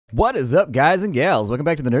What is up, guys and gals? Welcome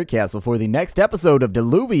back to the Nerd Castle for the next episode of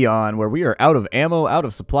Diluvion, where we are out of ammo, out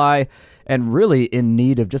of supply, and really in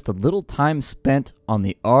need of just a little time spent on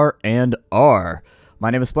the R&R. My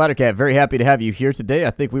name is Splattercat. Very happy to have you here today. I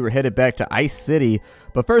think we were headed back to Ice City,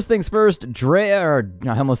 but first things first, I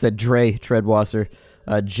almost said Dre Treadwasser.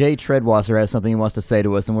 Jay Treadwasser has something he wants to say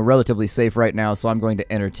to us, and we're relatively safe right now, so I'm going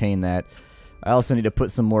to entertain that. I also need to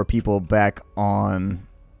put some more people back on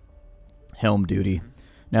helm duty,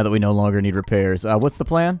 now that we no longer need repairs. What's the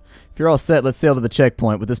plan? If you're all set, let's sail to the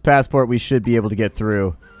checkpoint. With this passport, we should be able to get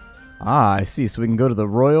through. Ah, I see. So we can go to the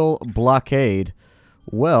Royal Blockade.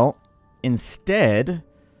 Well, instead,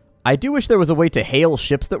 I do wish there was a way to hail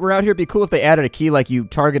ships that were out here. It'd be cool if they added a key, like you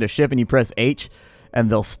target a ship and you press H, and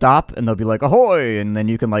they'll stop, and they'll be like, ahoy! And then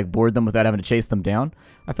you can, like, board them without having to chase them down.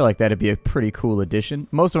 I feel like that'd be a pretty cool addition.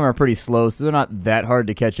 Most of them are pretty slow, so they're not that hard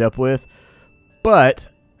to catch up with. But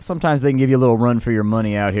sometimes they can give you a little run for your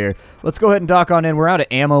money out here. Let's go ahead and dock on in. We're out of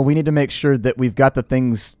ammo. We need to make sure that we've got the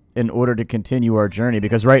things in order to continue our journey,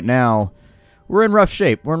 because right now, we're in rough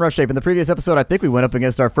shape. We're in rough shape. In the previous episode, I think we went up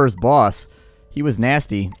against our first boss. He was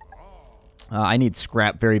nasty. I need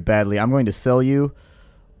scrap very badly. I'm going to sell you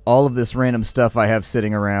all of this random stuff I have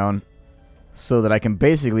sitting around so that I can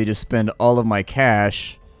basically just spend all of my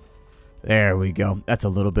cash. There we go. That's a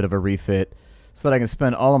little bit of a refit. So that I can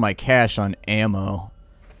spend all of my cash on ammo.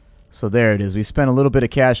 So there it is. We spent a little bit of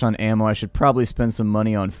cash on ammo. I should probably spend some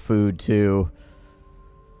money on food too.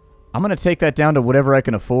 I'm going to take that down to whatever I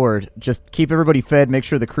can afford. Just keep everybody fed, make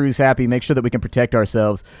sure the crew's happy, make sure that we can protect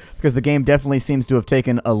ourselves, because the game definitely seems to have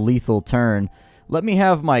taken a lethal turn. Let me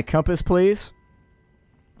have my compass, please.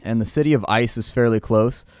 And the City of Ice is fairly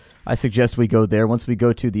close. I suggest we go there. Once we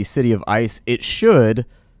go to the City of Ice, it should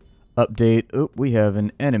update. Oh, we have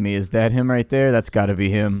an enemy. Is that him right there? That's got to be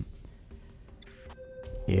him.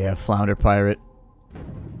 Yeah, Flounder Pirate.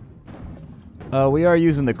 We are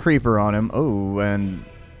using the Creeper on him. Oh, and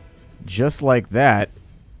just like that,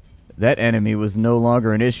 that enemy was no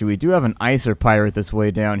longer an issue. We do have an Icer Pirate that's way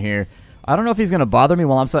down here. I don't know if he's going to bother me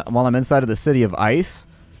while I'm inside of the City of Ice.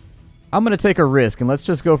 I'm going to take a risk, and let's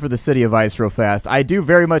just go for the City of Ice real fast. I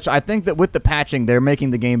think that with the patching, they're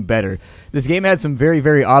making the game better. This game had some very,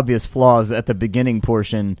 very obvious flaws at the beginning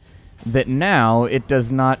portion that now it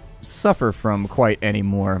does not suffer from quite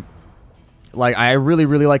anymore. Like, I really,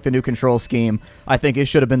 really like the new control scheme. I think it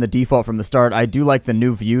should have been the default from the start. I do like the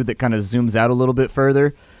new view that kind of zooms out a little bit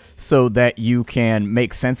further so that you can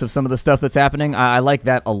make sense of some of the stuff that's happening. I like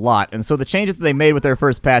that a lot. And so the changes that they made with their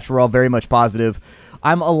first patch were all very much positive.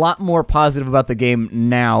 I'm a lot more positive about the game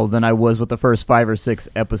now than I was with the first 5 or 6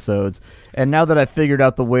 episodes. And now that I've figured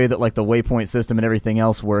out the way that, like, the waypoint system and everything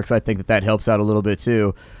else works, I think that that helps out a little bit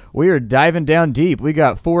too. We are diving down deep. We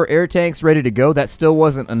got 4 air tanks ready to go. That still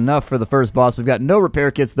wasn't enough for the first boss. We've got no repair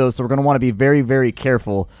kits, though, so we're going to want to be very, very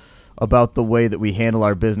careful about the way that we handle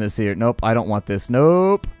our business here. Nope, I don't want this.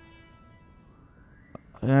 Nope.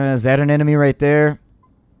 Is that an enemy right there?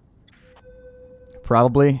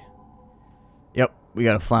 Probably. Yep, we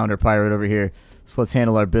got a Flounder Pirate over here. So let's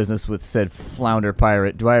handle our business with said Flounder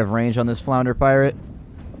Pirate. Do I have range on this Flounder Pirate?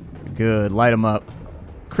 Good, light him up.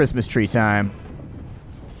 Christmas tree time.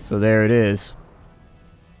 So there it is.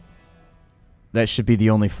 That should be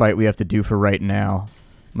the only fight we have to do for right now.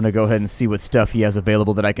 I'm going to go ahead and see what stuff he has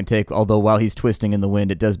available that I can take, although while he's twisting in the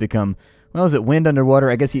wind, it does become, well, is it wind underwater?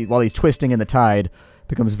 I guess while he's twisting in the tide, it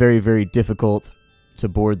becomes very, very difficult to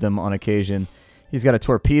board them on occasion. He's got a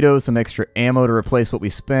torpedo, some extra ammo to replace what we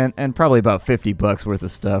spent, and probably about 50 bucks worth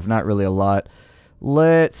of stuff. Not really a lot.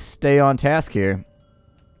 Let's stay on task here.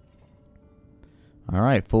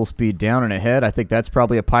 Alright, full speed down and ahead. I think that's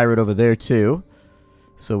probably a pirate over there too.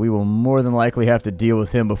 So we will more than likely have to deal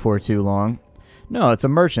with him before too long. No, it's a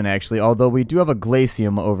merchant actually, although we do have a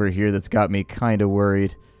glacium over here that's got me kind of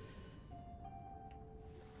worried.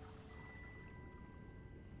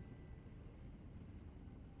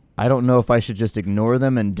 I don't know if I should just ignore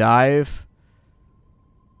them and dive.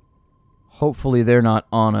 Hopefully they're not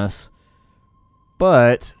on us.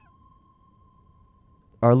 But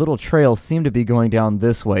our little trails seem to be going down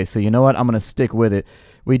this way, so you know what? I'm going to stick with it.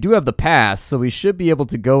 We do have the pass, so we should be able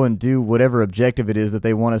to go and do whatever objective it is that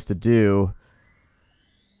they want us to do.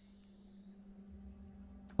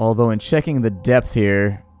 Although in checking the depth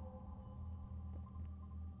here,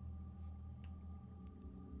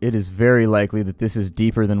 it is very likely that this is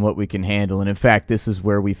deeper than what we can handle. And in fact, this is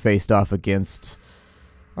where we faced off against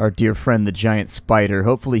our dear friend, the giant spider.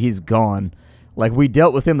 Hopefully he's gone. Like, we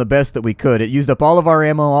dealt with him the best that we could. It used up all of our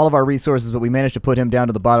ammo, all of our resources, but we managed to put him down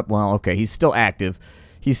to the bottom. Well, okay, he's still active.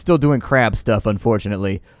 He's still doing crab stuff,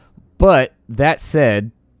 unfortunately. But, that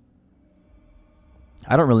said,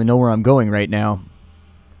 I don't really know where I'm going right now.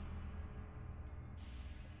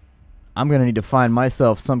 I'm going to need to find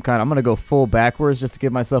myself some kind... I'm going to go full backwards just to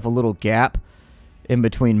give myself a little gap in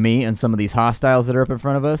between me and some of these hostiles that are up in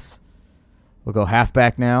front of us. We'll go half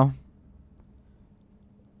back now.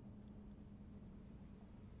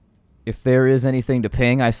 If there is anything to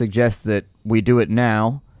ping, I suggest that we do it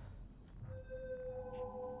now.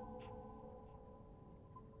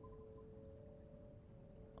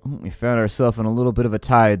 Oh, we found ourselves in a little bit of a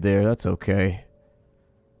tide there. That's okay.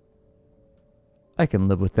 I can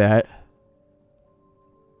live with that.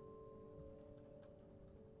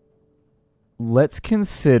 Let's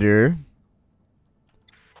consider...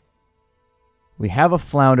 We have a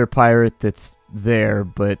flounder pirate that's there,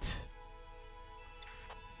 but...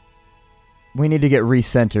 we need to get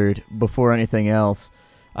recentered before anything else.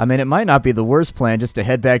 I mean, it might not be the worst plan just to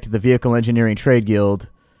head back to the Vehicle Engineering Trade Guild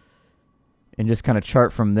and just kind of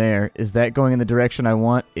chart from there. Is that going in the direction I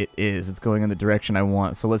want? It is. It's going in the direction I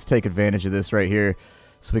want. So let's take advantage of this right here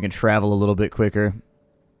so we can travel a little bit quicker.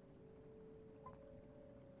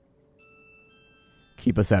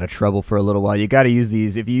 Keep us out of trouble for a little while. You got to use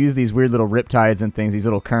these. If you use these weird little riptides and things, these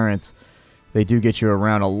little currents, they do get you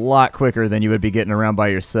around a lot quicker than you would be getting around by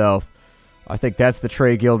yourself. I think that's the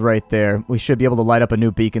trade guild right there. We should be able to light up a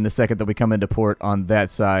new beacon the second that we come into port on that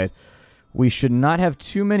side. We should not have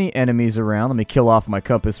too many enemies around. Let me kill off my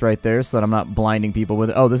compass right there so that I'm not blinding people with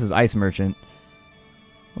it. Oh, this is Ice Merchant.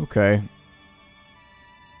 Okay.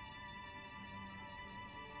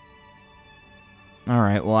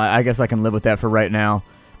 Alright, well, I guess I can live with that for right now.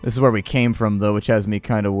 This is where we came from, though, which has me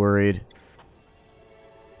kind of worried.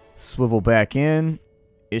 Swivel back in.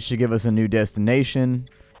 It should give us a new destination,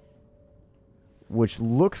 which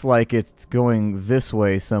looks like it's going this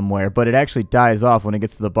way somewhere, but it actually dies off when it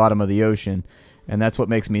gets to the bottom of the ocean, and that's what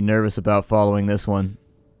makes me nervous about following this one.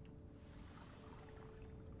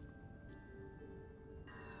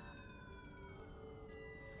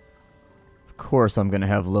 Of course I'm going to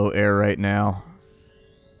have low air right now.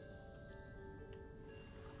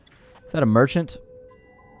 Is that a merchant?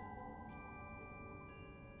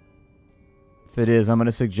 If it is, I'm going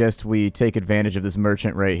to suggest we take advantage of this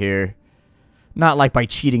merchant right here. Not like by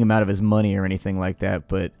cheating him out of his money or anything like that,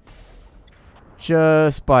 but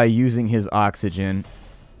just by using his oxygen.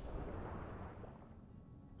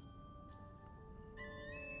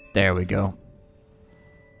 There we go.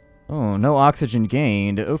 Oh, no oxygen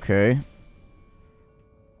gained. Okay.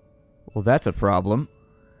 Well, that's a problem.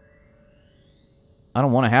 I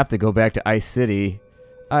don't want to have to go back to Ice City.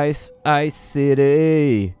 Ice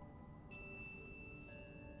City.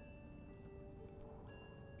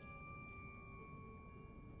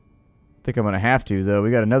 I think I'm going to have to, though.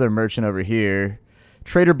 We got another merchant over here.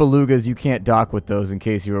 Trader Belugas, you can't dock with those, in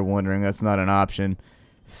case you were wondering. That's not an option.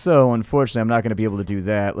 So, unfortunately, I'm not going to be able to do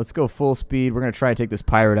that. Let's go full speed. We're going to try and take this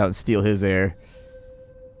pirate out and steal his air.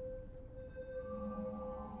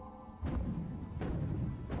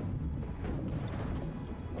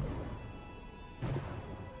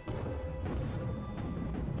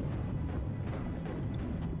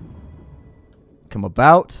 Come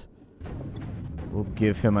about. We'll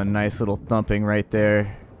give him a nice little thumping right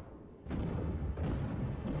there.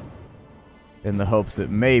 In the hopes that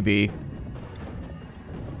maybe...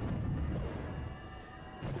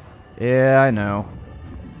 Yeah, I know.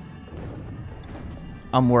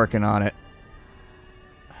 I'm working on it.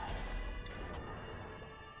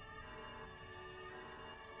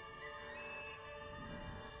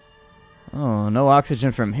 Oh, no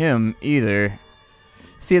oxygen from him either.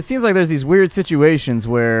 See, it seems like there's these weird situations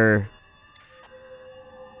where...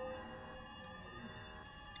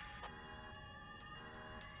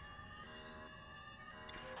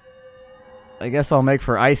 I guess I'll make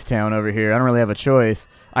for Icetown over here. I don't really have a choice.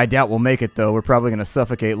 I doubt we'll make it, though. We're probably going to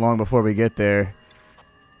suffocate long before we get there.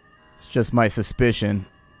 It's just my suspicion.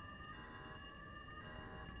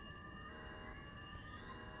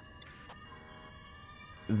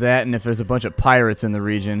 That, and if there's a bunch of pirates in the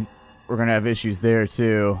region, we're going to have issues there,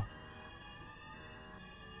 too.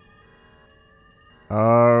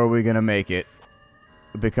 Are we going to make it?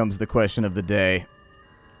 It becomes the question of the day.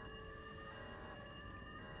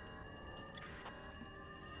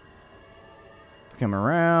 Come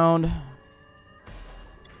around.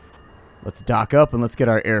 Let's dock up and let's get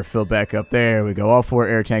our air filled back up. There we go. All 4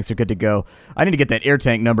 air tanks are good to go. I need to get that air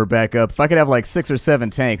tank number back up. If I could have like 6 or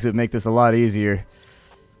 7 tanks, it would make this a lot easier.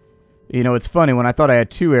 You know, it's funny. When I thought I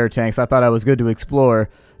had 2 air tanks, I thought I was good to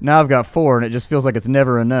explore. Now I've got 4, and it just feels like it's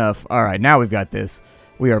never enough. All right, now we've got this.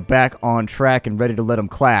 We are back on track and ready to let them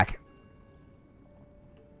clack.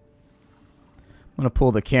 I'm going to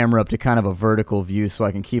pull the camera up to kind of a vertical view so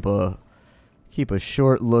I can keep keep a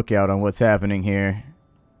short lookout on what's happening here.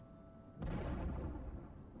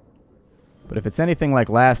 But if it's anything like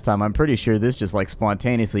last time, I'm pretty sure this just like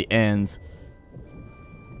spontaneously ends.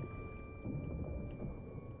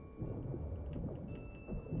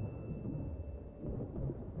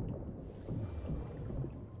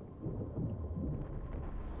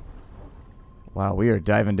 Wow, we are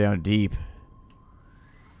diving down deep.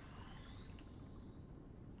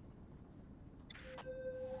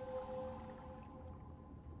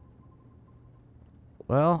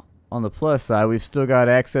 Well, on the plus side, we've still got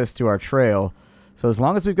access to our trail. So as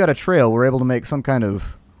long as we've got a trail, we're able to make some kind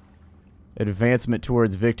of advancement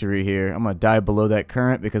towards victory here. I'm going to dive below that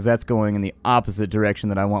current because that's going in the opposite direction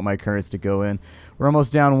that I want my currents to go in. We're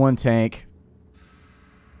almost down one tank.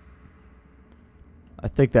 I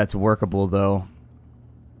think that's workable, though.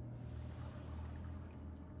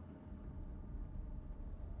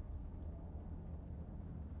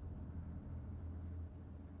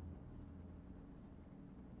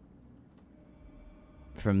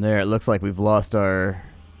 From there, it looks like we've lost our...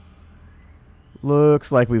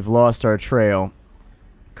 trail.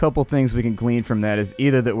 Couple things we can glean from that is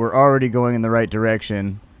either that we're already going in the right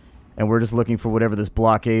direction, and we're just looking for whatever this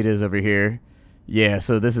blockade is over here. Yeah,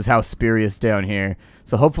 so this is how Spurious down here.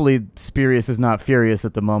 So hopefully Spurious is not furious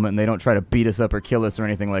at the moment, and they don't try to beat us up or kill us or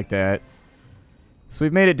anything like that. So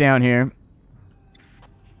we've made it down here.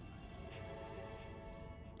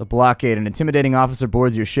 The blockade. An intimidating officer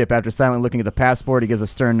boards your ship. After silently looking at the passport, he gives a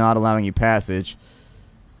stern nod, allowing you passage.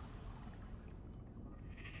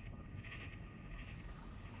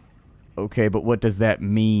 Okay, but what does that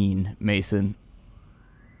mean, Mason?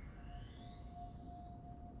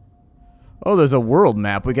 Oh, there's a world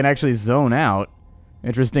map. We can actually zone out.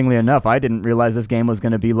 Interestingly enough, I didn't realize this game was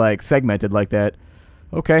going to be, like, segmented like that.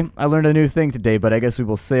 Okay, I learned a new thing today, but I guess we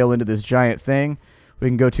will sail into this giant thing. We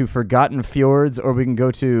can go to Forgotten Fjords, or we can go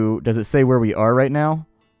to... Does it say where we are right now?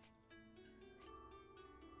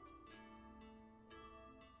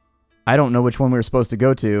 I don't know which one we were supposed to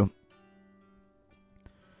go to.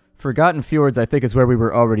 Forgotten Fjords, I think, is where we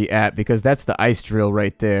were already at, because that's the ice drill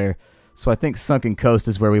right there. So I think Sunken Coast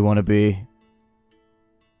is where we want to be.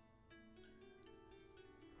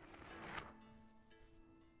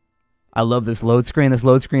 I love this load screen. This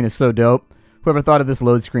load screen is so dope. Whoever thought of this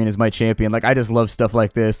load screen is my champion. Like, I just love stuff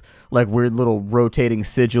like this. Like weird little rotating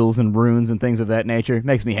sigils and runes and things of that nature. It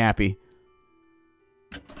makes me happy.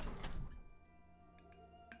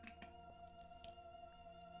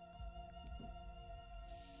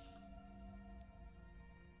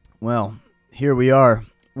 Well, here we are.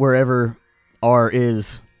 Wherever R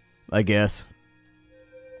is, I guess.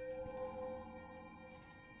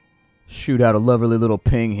 Shoot out a lovely little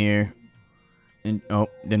ping here. And, oh,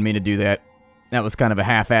 didn't mean to do that. That was kind of a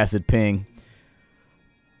half-assed ping.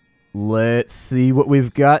 Let's see what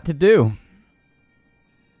we've got to do.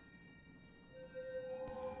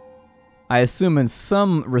 I assume in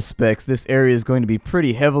some respects this area is going to be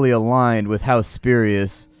pretty heavily aligned with House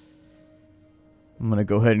Spurious. I'm going to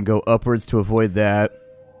go ahead and go upwards to avoid that.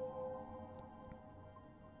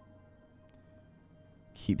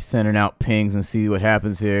 Keep sending out pings and see what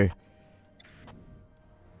happens here.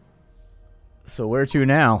 So where to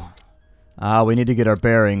now? We need to get our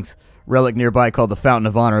bearings. Relic nearby called the Fountain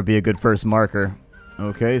of Honor would be a good first marker.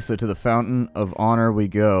 Okay, so to the Fountain of Honor we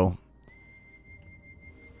go.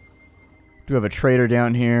 Do we have a trader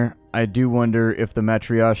down here? I do wonder if the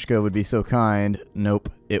Matryoshka would be so kind. Nope,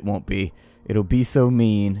 it won't be. It'll be so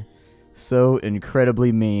mean. So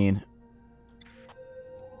incredibly mean.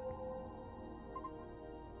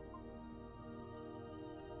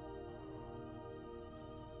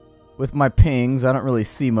 With my pings, I don't really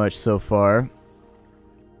see much so far.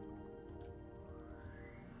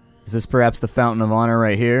 Is this perhaps the Fountain of Honor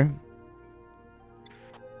right here?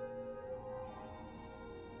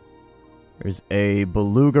 There's a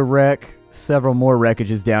beluga wreck. Several more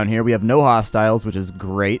wreckages down here. We have no hostiles, which is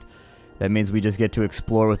great. That means we just get to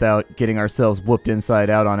explore without getting ourselves whooped inside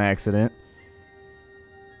out on accident.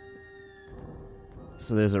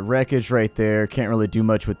 So there's a wreckage right there. Can't really do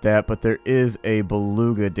much with that, but there is a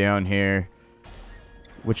beluga down here,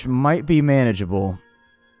 which might be manageable.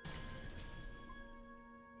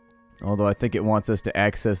 Although I think it wants us to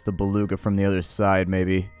access the beluga from the other side,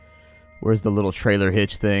 maybe. Where's the little trailer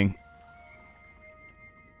hitch thing?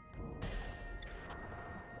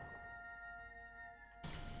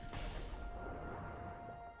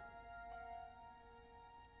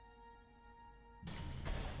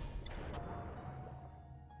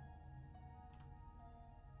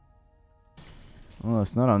 Well,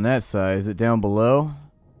 it's not on that side. Is it down below?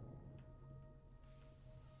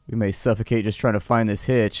 We may suffocate just trying to find this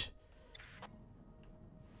hitch.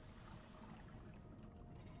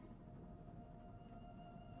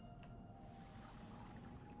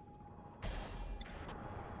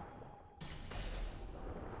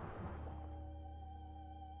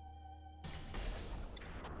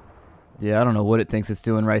 Yeah, I don't know what it thinks it's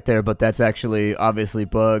doing right there, but that's actually obviously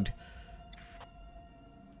bugged.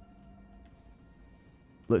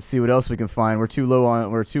 Let's see what else we can find. We're too low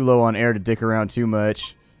on air to dick around too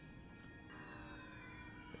much.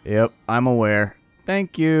 Yep, I'm aware.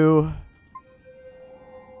 Thank you.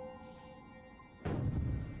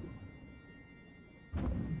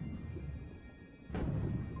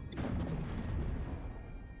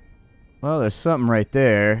 Well, there's something right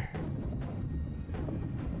there.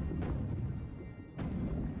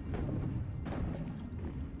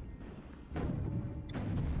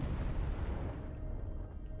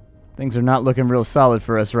 Things are not looking real solid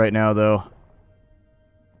for us right now, though.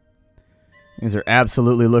 Things are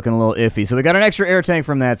absolutely looking a little iffy. So we got an extra air tank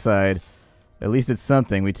from that side. At least it's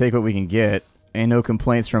something. We take what we can get. Ain't no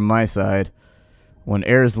complaints from my side. When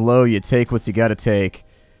air's low, you take what you gotta take.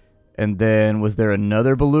 And then, was there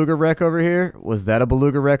another beluga wreck over here? Was that a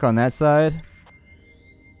beluga wreck on that side?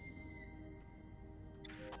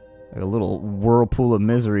 Like a little whirlpool of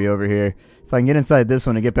misery over here. If I can get inside this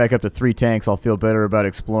one and get back up to 3 tanks, I'll feel better about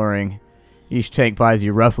exploring. Each tank buys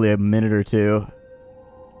you roughly a minute or two.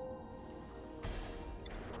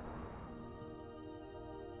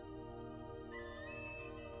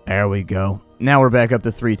 There we go. Now we're back up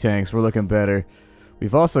to 3 tanks. We're looking better.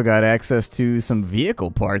 We've also got access to some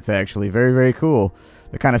vehicle parts, actually. Very, very cool.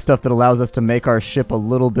 The kind of stuff that allows us to make our ship a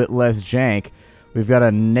little bit less jank. We've got a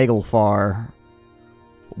Nagelfar.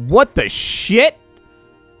 What the shit?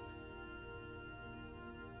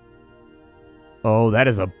 Oh, that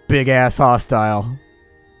is a big-ass hostile.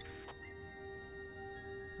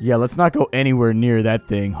 Yeah, let's not go anywhere near that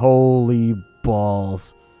thing. Holy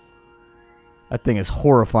balls. That thing is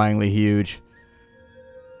horrifyingly huge.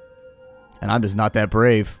 And I'm just not that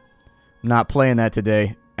brave. I'm not playing that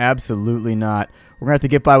today. Absolutely not. We're going to have to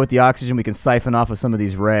get by with the oxygen we can siphon off of some of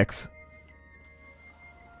these wrecks.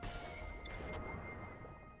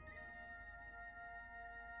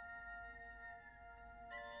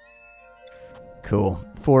 Cool.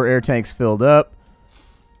 4 air tanks filled up.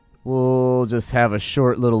 We'll just have a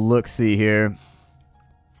short little look-see here.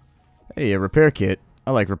 Hey, a repair kit.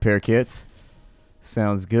 I like repair kits.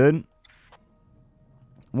 Sounds good.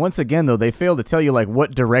 Once again, though, they fail to tell you, like,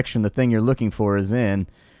 what direction the thing you're looking for is in.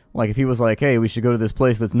 Like, if he was like, hey, we should go to this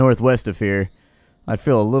place that's northwest of here, I'd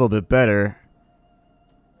feel a little bit better.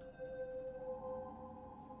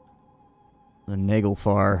 The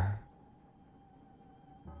Nagelfar.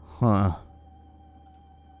 Huh.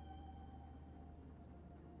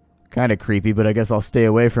 Kind of creepy, but I guess I'll stay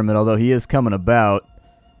away from it, although he is coming about.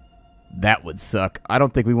 That would suck. I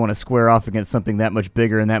don't think we want to square off against something that much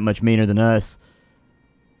bigger and that much meaner than us.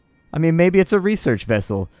 I mean, maybe it's a research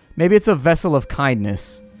vessel. Maybe it's a vessel of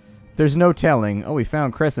kindness. There's no telling. Oh, we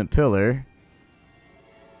found Crescent Pillar.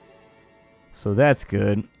 So that's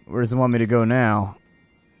good. Where does it want me to go now?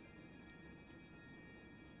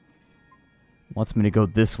 Wants me to go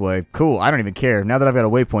this way. Cool, I don't even care. Now that I've got a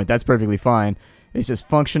waypoint, that's perfectly fine. It's just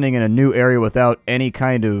functioning in a new area without any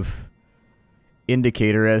kind of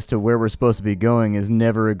indicator as to where we're supposed to be going is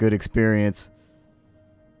never a good experience.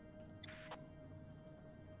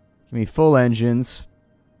 Give me full engines.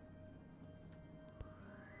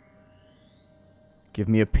 Give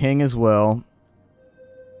me a ping as well.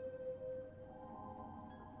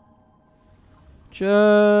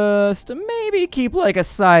 Just maybe keep like a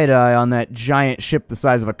side eye on that giant ship the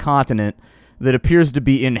size of a continent that appears to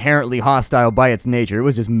be inherently hostile by its nature. It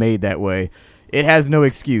was just made that way. It has no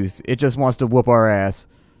excuse. It just wants to whoop our ass.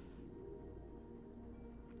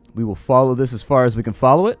 We will follow this as far as we can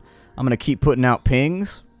follow it. I'm going to keep putting out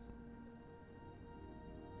pings.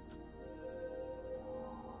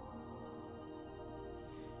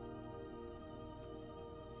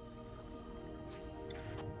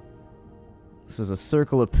 So there's a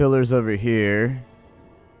circle of pillars over here.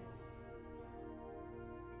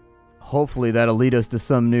 Hopefully that'll lead us to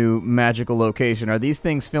some new magical location. Are these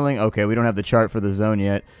things filling? Okay, we don't have the chart for the zone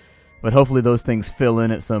yet. But hopefully those things fill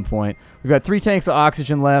in at some point. We've got 3 tanks of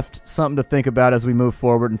oxygen left. Something to think about as we move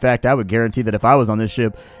forward. In fact, I would guarantee that if I was on this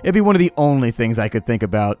ship, it'd be one of the only things I could think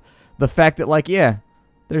about. The fact that, like, yeah,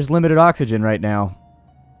 there's limited oxygen right now.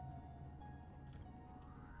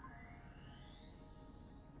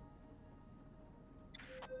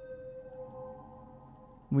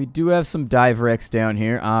 We do have some dive wrecks down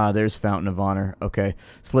here. Ah, there's Fountain of Honor. Okay,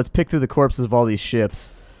 so let's pick through the corpses of all these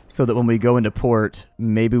ships so that when we go into port,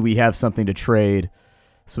 maybe we have something to trade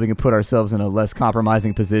so we can put ourselves in a less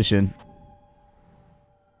compromising position.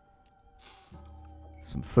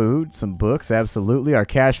 Some food, some books, absolutely. Our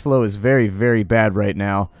cash flow is very, very bad right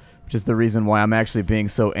now, which is the reason why I'm actually being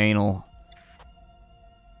so anal.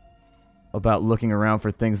 about looking around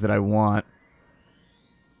for things that I want.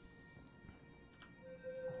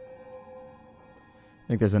 I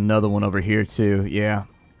think there's another one over here too. Yeah.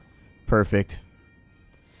 Perfect.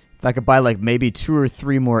 If I could buy like maybe 2 or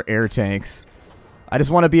 3 more air tanks. I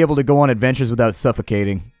just want to be able to go on adventures without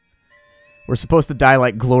suffocating. We're supposed to die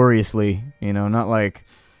like gloriously, you know, not like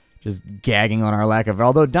just gagging on our lack of...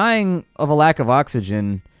 Although dying of a lack of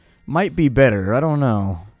oxygen might be better. I don't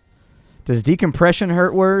know. Does decompression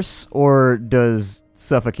hurt worse, or does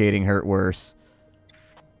suffocating hurt worse?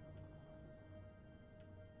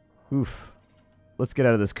 Oof. Let's get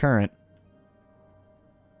out of this current.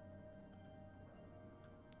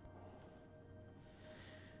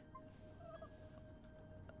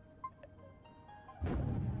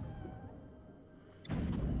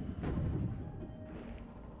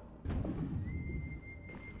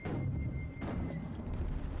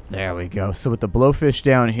 There we go. So with the blowfish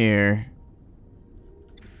down here...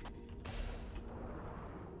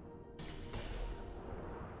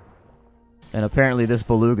 And apparently this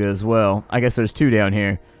beluga as well. I guess there's 2 down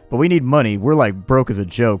here. But we need money. We're like broke as a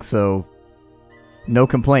joke, so... No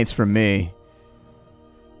complaints from me.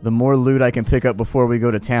 The more loot I can pick up before we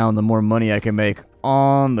go to town, the more money I can make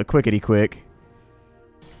on the quickety-quick.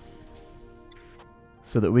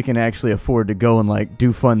 So that we can actually afford to go and like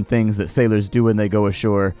do fun things that sailors do when they go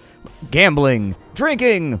ashore. Gambling,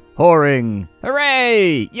 drinking, whoring.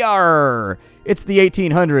 Hooray! Yar! It's the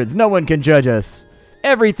 1800s. No one can judge us.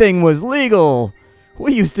 Everything was legal.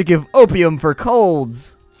 We used to give opium for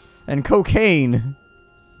colds. And cocaine.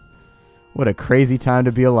 What a crazy time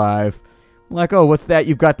to be alive. Like, oh, what's that?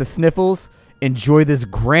 You've got the sniffles? Enjoy this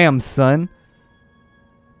gram, son.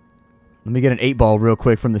 Let me get an 8-ball real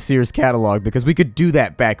quick from the Sears catalog, because we could do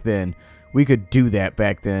that back then. We could do that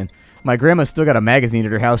back then. My grandma still got a magazine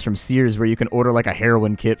at her house from Sears where you can order like a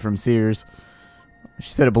heroin kit from Sears.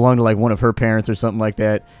 She said it belonged to like one of her parents or something like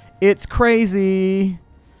that. It's crazy.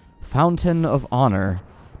 Fountain of Honor.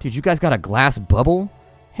 Dude, you guys got a glass bubble?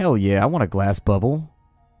 Hell yeah, I want a glass bubble.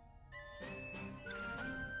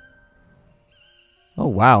 Oh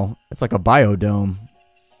wow, it's like a biodome.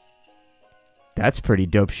 That's pretty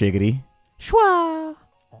dope shiggity. Shwa!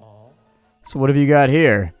 So what have you got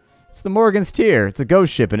here? It's the Morgan's Tier. It's a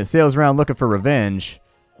ghost ship and it sails around looking for revenge.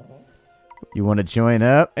 You want to join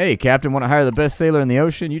up? Hey, Captain, want to hire the best sailor in the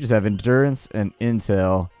ocean? You just have endurance and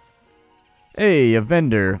intel. Hey, a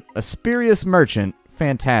vendor. A spurious merchant.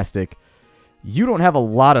 Fantastic. You don't have a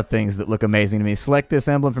lot of things that look amazing to me. Select this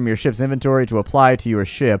emblem from your ship's inventory to apply to your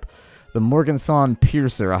ship. The Morganson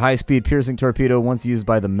Piercer, a high-speed piercing torpedo once used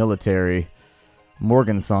by the military.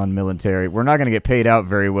 Morganson military. We're not going to get paid out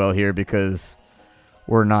very well here because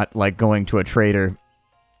we're not, like, going to a trader.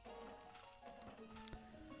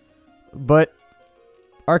 But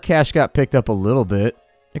our cash got picked up a little bit.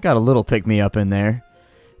 It got a little pick-me-up in there.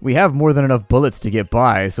 We have more than enough bullets to get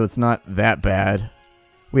by, so it's not that bad.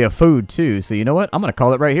 We have food, too, so you know what? I'm going to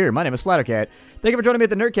call it right here. My name is Splattercat. Thank you for joining me at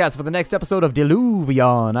the Nerdcast for the next episode of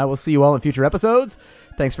Diluvion. I will see you all in future episodes.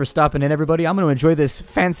 Thanks for stopping in, everybody. I'm going to enjoy this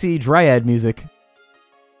fancy dryad music.